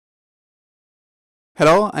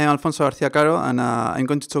Hello, I'm Alfonso Garcia-Caro, and I'm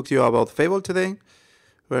going to talk to you about Fable today.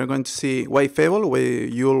 We're going to see why Fable, where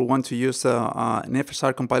you'll want to use an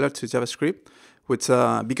FSharp compiler to JavaScript,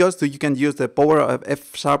 because you can use the power of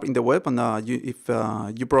FSharp in the web, and if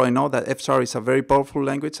you probably know that FSharp is a very powerful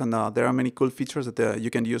language, and there are many cool features that you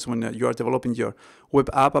can use when you are developing your web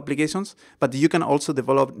app applications. But you can also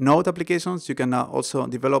develop Node applications. You can also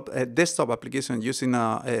develop a desktop application using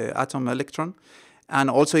Atom Electron, and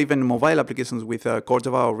also even mobile applications with Core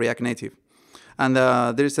Java or React Native. And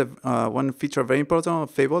there is one feature very important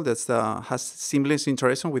of Fable that has seamless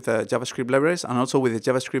integration with JavaScript libraries and also with the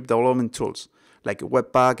JavaScript development tools like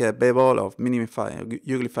Webpack, Babel, or Minimify,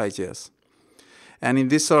 Uglify.js. And in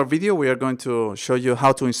this video, we are going to show you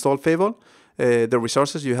how to install Fable, the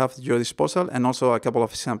resources you have at your disposal, and also a couple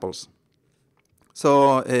of examples.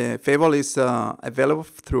 So Fable is available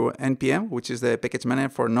through NPM, which is the package manager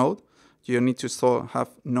for Node. You need to have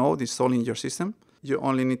Node installed in your system. You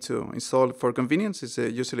only need to install for convenience. It's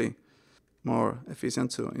usually more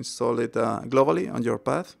efficient to install it globally on your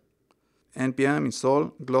path. npm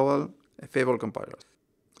install global Fable compiler.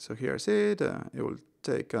 So here's it. It will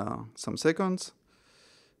take some seconds.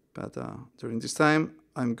 But during this time,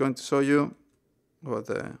 I'm going to show you what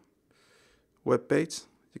the web page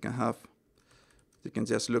you can have. You can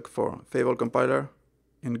just look for Fable compiler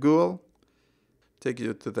in Google. Take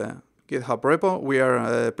you to the GitHub repo. We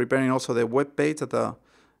are preparing also the web page that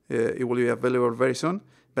it will be available very soon.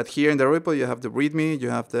 But here in the repo, you have the README, you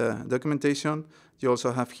have the documentation. You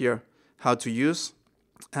also have here how to use,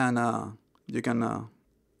 and you can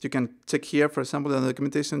check here, for example, the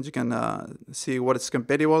documentation. You can see what is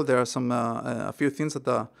compatible. There are some a few things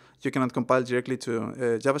that you cannot compile directly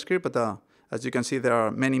to JavaScript, but as you can see, there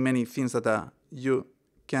are many things that you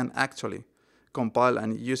can actually compile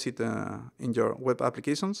and use it in your web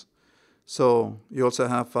applications. So you also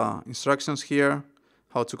have instructions here,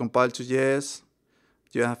 how to compile to JS.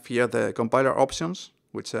 You have here the compiler options,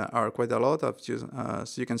 which are quite a lot,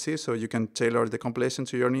 as you can see. So you can tailor the compilation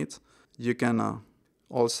to your needs. You can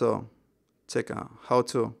also check how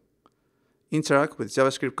to interact with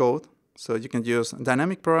JavaScript code. So you can use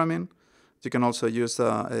dynamic programming. You can also use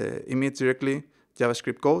emit directly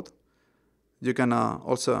JavaScript code. You can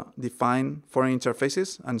also define foreign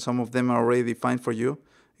interfaces, and some of them are already defined for you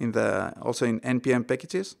also in NPM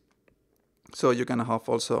packages. So you can have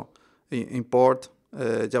also import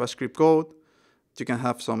JavaScript code. You can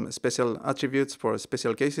have some special attributes for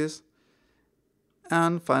special cases.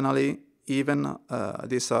 And finally, even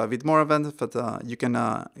this is a bit more advanced, but you can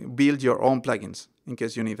build your own plugins in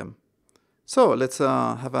case you need them. So let's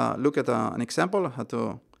have a look at an example of how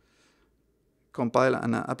to compile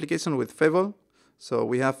an application with Fable. So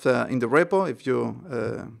we have in the repo,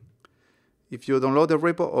 if you download the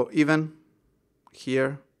repo, or even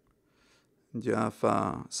here, you have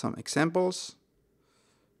some examples.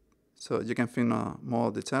 So you can find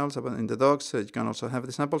more details about in the docs. You can also have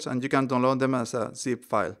the samples, and you can download them as a zip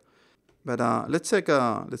file. But let's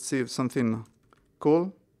see if something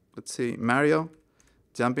cool. Let's see Mario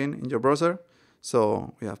jumping in your browser.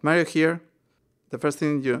 So we have Mario here. The first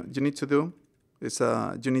thing you need to do is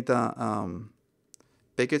you need a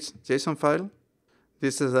package JSON file.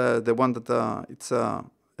 This is the one that it's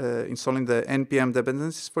installing the NPM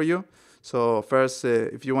dependencies for you. So first,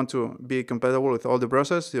 if you want to be compatible with all the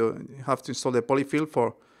browsers, you have to install the polyfill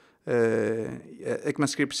for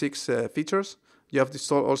ECMAScript 6 features. You have to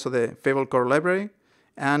install also the Fable core library,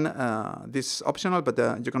 and this is optional,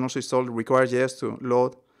 but you can also install require.js to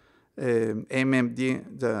load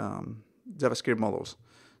AMD, the JavaScript models.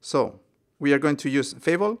 So we are going to use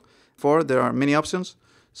Fable. There are many options.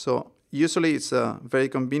 So usually it's very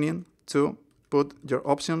convenient to put your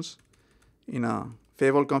options in a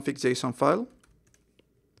Fable config JSON file.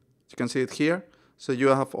 You can see it here. So you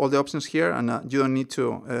have all the options here, and you don't need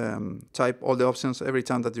to type all the options every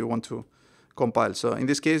time that you want to compile. So in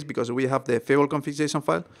this case, because we have the Fable config JSON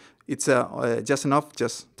file, it's just enough,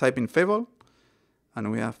 just type in Fable.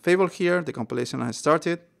 And we have Fable here. The compilation has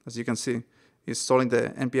started. As you can see, it's installing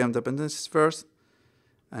the NPM dependencies first.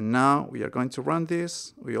 And now we are going to run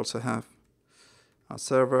this. We also have a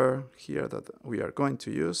server here that we are going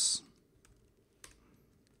to use.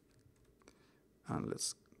 And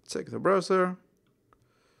let's check the browser.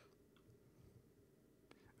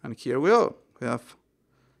 And here we go. We have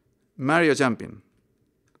Mario jumping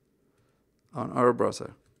on our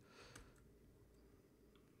browser.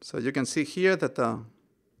 So you can see here that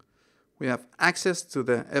we have access to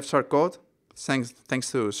the FSharp code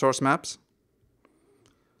thanks to source maps.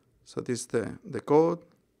 So this is the code.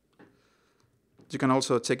 You can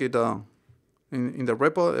also check it in the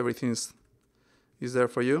repo. Everything is there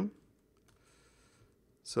for you.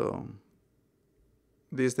 So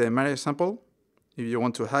this is the Mario sample. If you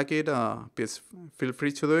want to hack it, please feel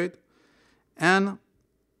free to do it. And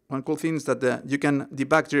one cool thing is that you can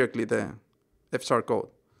debug directly the FSharp code.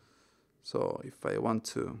 So if I want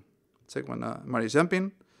to check when Mario is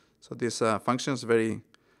jumping, so these functions, very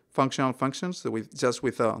functional functions. So with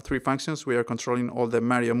 3 functions, we are controlling all the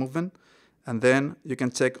Mario movement. And then you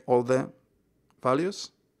can check all the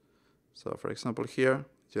values. So for example, here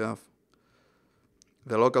you have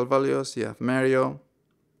the local values, you have Mario,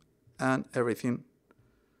 and everything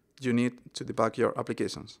you need to debug your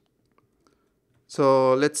applications.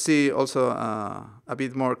 So let's see also a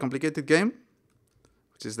bit more complicated game,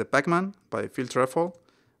 which is the Pac-Man by Phil Trefle,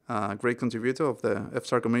 a great contributor of the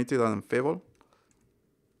FSharp community on Fable.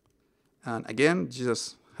 And again, you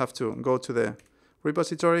just have to go to the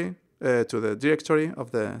repository, to the directory of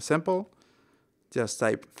the sample, just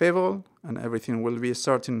type Fable, and everything will be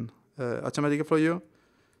starting automatically for you.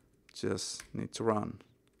 Just need to run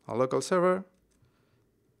a local server.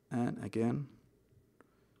 And again,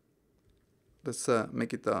 let's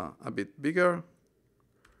make it a bit bigger.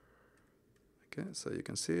 Okay, so you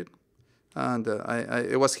can see it. And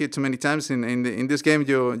it was hit too many times. In this game,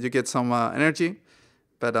 you get some energy,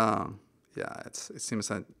 but yeah, it seems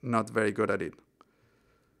I'm not very good at it.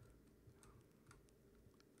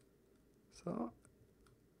 So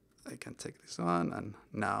I can take this one, and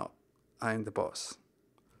now I'm the boss.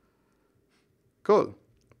 Cool.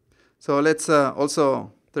 So let's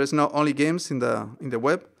also, there's not only games in the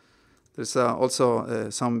web. There's also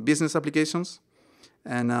some business applications,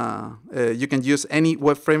 and you can use any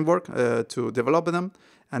web framework to develop them.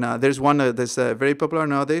 And there's one that's very popular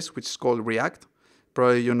nowadays, which is called React.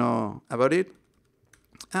 Probably you know about it.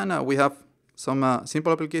 And we have some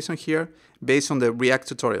simple application here based on the React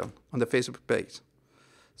tutorial on the Facebook page.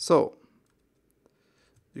 So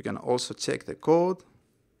you can also check the code.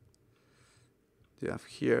 You have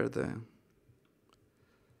here the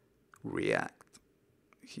React.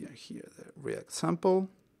 Here the React sample.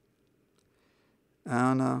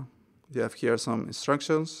 And you have here some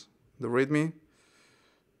instructions, the README.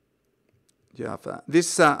 You have this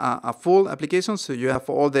is a full application, so you have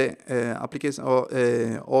all the application,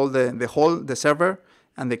 all the server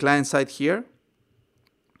and the client side here.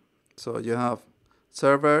 So you have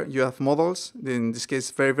server, you have models. In this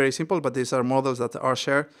case, very, very simple, but these are models that are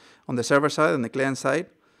shared on the server side and the client side.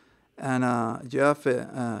 And you have,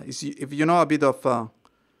 if you know a bit of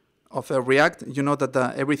React, you know that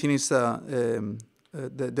everything is the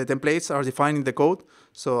templates are defined in the code.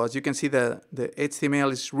 So as you can see, the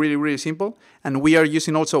HTML is really, really simple. And we are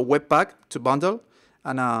using also Webpack to bundle.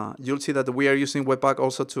 And you'll see that we are using Webpack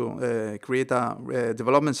also to create a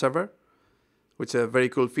development server, which are very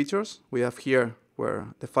cool features. We have here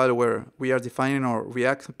where the file where we are defining our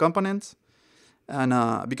React components. And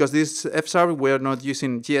because this FSharp, we are not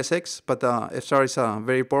using JSX, but FSharp is a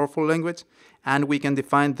very powerful language. And we can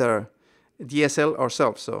define the DSL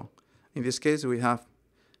ourselves. So in this case, we have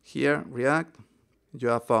here React. You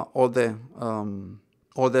have all the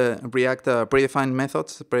React predefined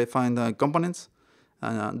methods, predefined components,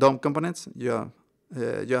 and DOM components. You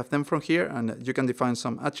have them from here, and you can define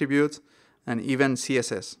some attributes and even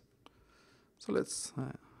CSS. So let's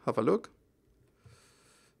have a look.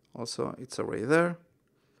 Also, it's already there.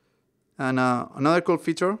 And another cool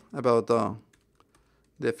feature about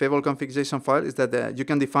the Fable configuration file is that you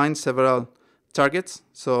can define several targets.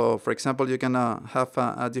 So, for example, you can have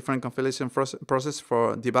a different configuration process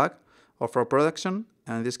for debug or for production.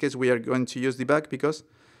 And in this case, we are going to use debug because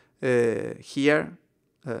here,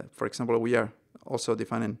 for example, we are also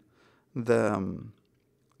defining the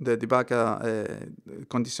debug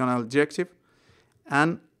conditional directive.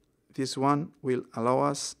 And this one will allow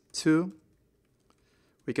us to,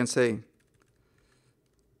 we can say,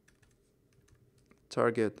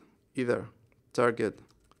 either target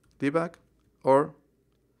debug or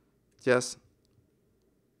just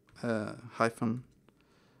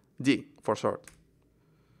 -d for short.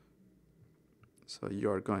 So you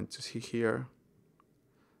are going to see here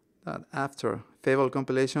that after Fable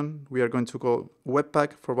compilation, we are going to call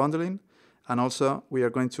Webpack for bundling, and also we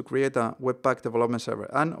are going to create a Webpack development server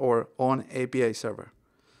and our own API server.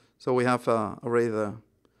 So we have already the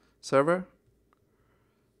server.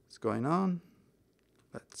 It's going on.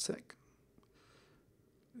 Let's check.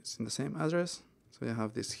 It's in the same address. So you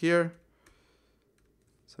have this here.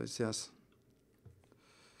 So it's just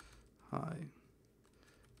hi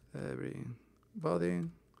everybody.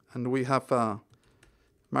 And we have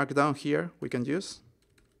markdown here we can use.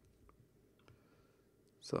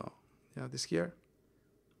 So you have this here.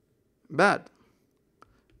 But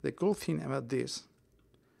the cool thing about this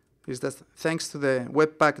is that thanks to the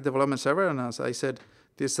Webpack development server, and as I said,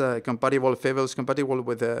 this compatible Fable is compatible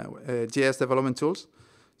with the JS development tools.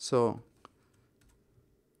 So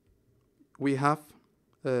we have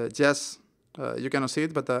just, you cannot see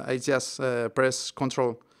it, but I just press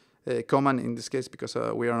Control Command in this case because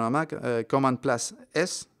we are on a Mac, Command plus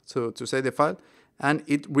S to save the file, and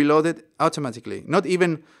it reloaded automatically. Not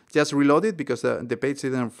even just reloaded because the page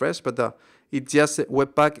didn't refresh, but it just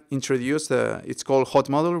Webpack introduced, it's called hot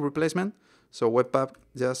model replacement. So Webpack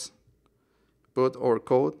just put our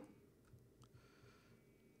code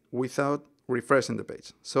without refreshing the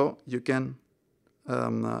page. So you can,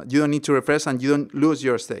 you don't need to refresh and you don't lose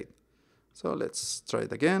your state. So let's try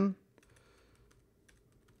it again.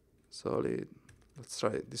 Solid, let's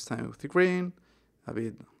try it this time with the green, a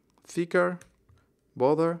bit thicker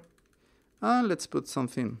border, and let's put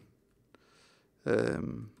something.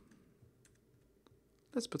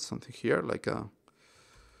 Let's put something here like a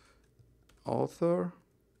author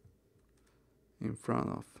in front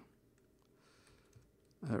of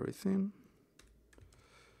everything.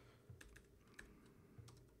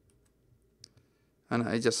 And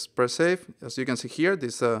I just press save. As you can see here,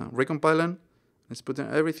 this recompiling is putting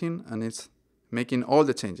everything and it's making all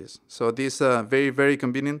the changes. So this is very, very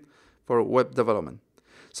convenient for web development.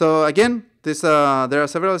 So again, this there are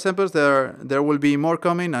several examples. There will be more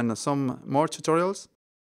coming and some more tutorials.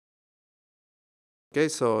 Okay,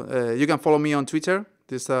 so you can follow me on Twitter.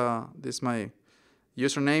 This is my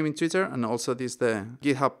username in Twitter, and also this the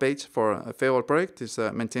GitHub page for a Fable project. It's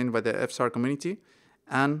maintained by the FSharp community,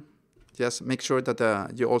 and just make sure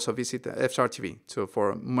that you also visit FSharp.TV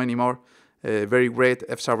for many more very great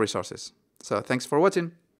FSharp resources. So thanks for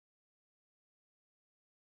watching.